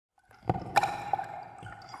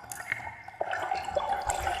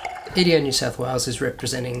EDO New South Wales is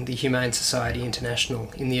representing the Humane Society International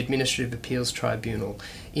in the Administrative Appeals Tribunal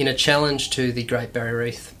in a challenge to the Great Barrier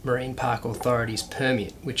Reef Marine Park Authority's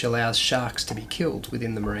permit, which allows sharks to be killed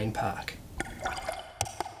within the marine park.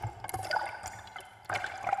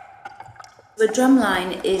 The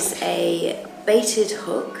drumline is a baited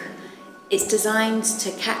hook. It's designed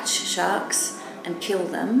to catch sharks and kill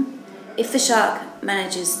them. If the shark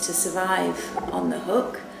manages to survive on the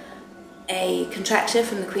hook, a contractor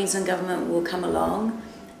from the Queensland Government will come along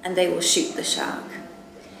and they will shoot the shark.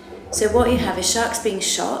 So what you have is sharks being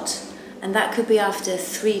shot, and that could be after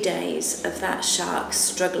 3 days of that shark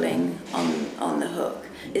struggling on the hook.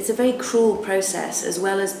 It's a very cruel process, as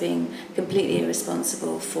well as being completely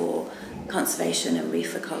irresponsible for conservation and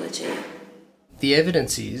reef ecology. The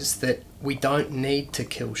evidence is that we don't need to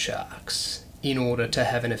kill sharks in order to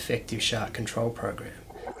have an effective shark control program.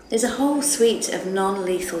 There's a whole suite of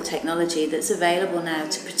non-lethal technology that's available now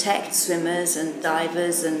to protect swimmers and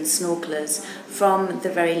divers and snorkelers from the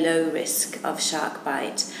very low risk of shark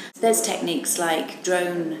bite. There's techniques like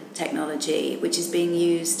drone technology, which is being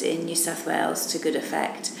used in New South Wales to good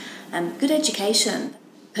effect, and good education,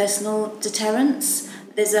 personal deterrence.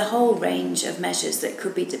 There's a whole range of measures that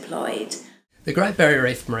could be deployed. The Great Barrier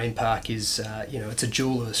Reef Marine Park is, it's a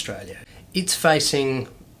jewel of Australia. It's facing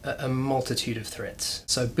a multitude of threats.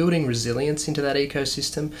 So building resilience into that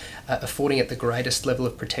ecosystem, affording it the greatest level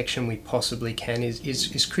of protection we possibly can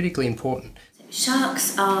is critically important.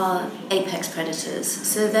 Sharks are apex predators,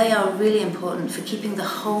 so they are really important for keeping the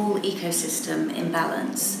whole ecosystem in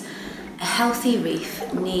balance. A healthy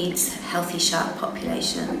reef needs healthy shark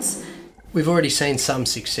populations. We've already seen some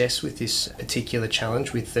success with this particular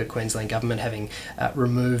challenge, with the Queensland Government having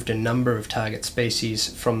removed a number of target species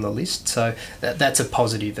from the list, so that's a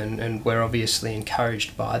positive, and we're obviously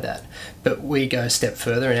encouraged by that. But we go a step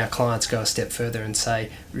further, and our clients go a step further and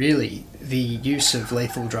say, really, the use of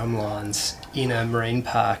lethal drumlines in a marine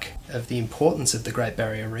park of the importance of the Great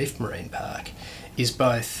Barrier Reef Marine Park is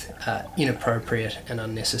both inappropriate and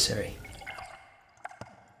unnecessary.